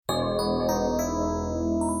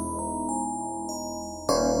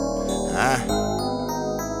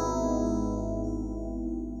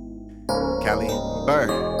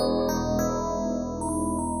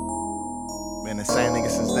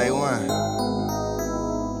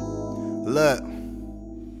Look,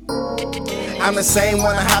 I'm the same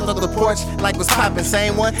one I hopped off the porch like was poppin'.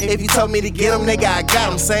 Same one, if you told me to get him, nigga, I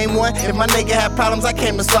got him. Same one, if my nigga had problems, I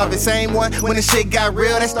came to solve it. Same one, when the shit got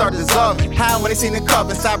real, they started dissolving. High when they seen the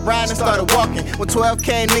coffin, stopped riding and started walking. When 12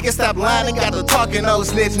 came, niggas stopped lying and got to talking. Old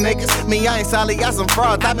snitch niggas, me, I ain't solid, got some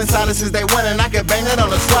frauds. I been solid since day one and I could bang it on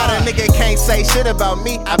the squad. A nigga can't say shit about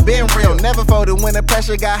me, I been real. Never folded when the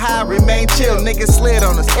pressure got high, remain chill. Niggas slid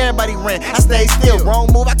on us, everybody ran, I stayed still. Wrong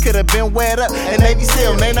move, I could've been wet up, and Navy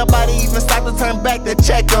SEAL. Ain't nobody even stopped to turn back to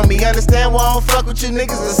check on me. Understand why I don't fuck with you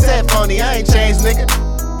niggas and set phony. I ain't changed, nigga.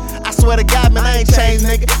 I swear to God, man, I ain't changed,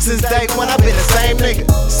 nigga. Since day one, I been the same nigga.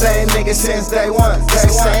 Same nigga since day one.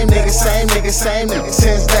 Same nigga, same nigga, same nigga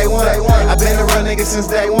since day one. I been a real nigga since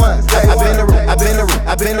day one. I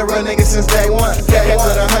been a real nigga since day one. Kept to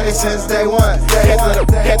the 100 since day one.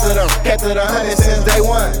 Kept to the 100 since day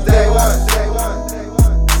one.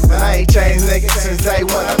 Man, I ain't changed, nigga, since day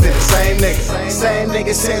one. I been the same nigga. Same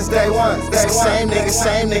nigga since day one. Same nigga,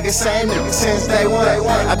 same nigga, same nigga since day one.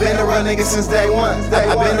 I been a real nigga since day one.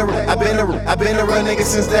 I been a real nigga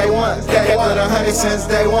since day one. Kept to the 100 since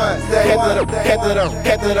day one. Kept to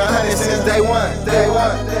the 100 since day one.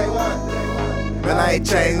 Man, I ain't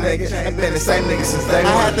changed, nigga. I been the same nigga since day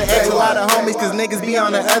one. I had to X a lot of homies, cause niggas be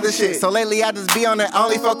on that other shit. So lately I just be on that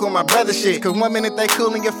only fuck with my brother shit. Cause one minute they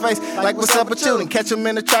cool in your face, like what's up with you? And catch them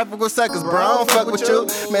in the traffic with suckers, bro, I don't fuck with you.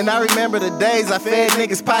 Man, I remember the days I fed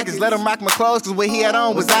niggas pockets. Let them rock my clothes, cause what he had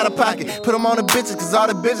on was out of pocket. Put him on the bitches, cause all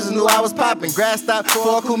the bitches knew I was popping. Grass stopped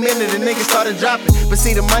for a cool minute, the niggas started dropping. But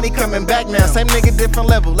see the money coming back now, same nigga, different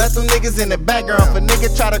level. Let them niggas in the background. If a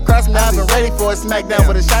nigga try to cross me, I've been ready for a smackdown.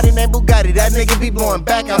 With a shotty named Bugatti, that nigga be blowing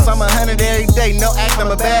back out. I'm 100 every day, no act, I'm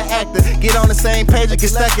a bad actor. Get on the same page and get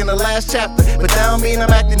stuck in the last chapter. But that don't mean I'm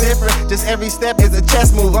acting different, just every step is a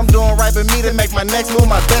chess move. I'm doing right by me to make my next move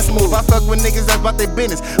my best move. I fuck with niggas that's about their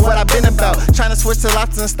business, what I been about. Trying to switch to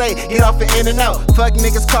lots and stay, get off and in and out. Fuck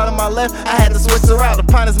niggas caught on my left, I had to switch the route. The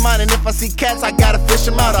pond is mine, and if I see cats, I gotta fish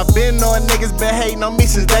them out. I've been knowing niggas been hating on me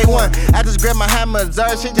since day one. I just grab my hammer,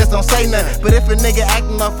 observe shit, just don't say nothing. But if a nigga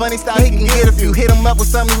acting all funny style, he can get a few. Hit him up with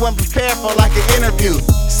something he wasn't prepared for, like an interview.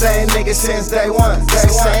 Same nigga since day one.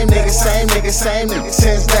 Same nigga, same nigga, same nigga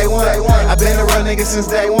since day one. I been a real nigga since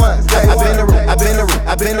day one. I been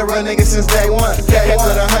a real nigga since day one. Kept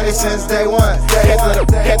to the 100 since day one.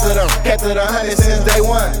 Kept to the 100 since day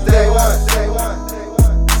one.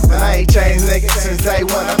 Man, I ain't changed, nigga, since day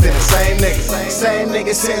one. I been the same nigga. Same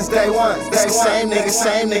nigga since day one. Same nigga,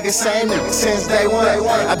 same nigga, same nigga since day one.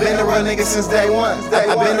 I been a real nigga since day one.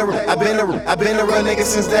 I been a real nigga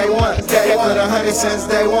since day one. Kept to the 100 since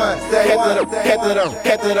day one. Kept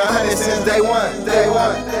to the 100 since day one.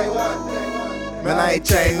 Man, I ain't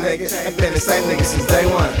changed, nigga. I been the same nigga since day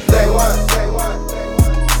one.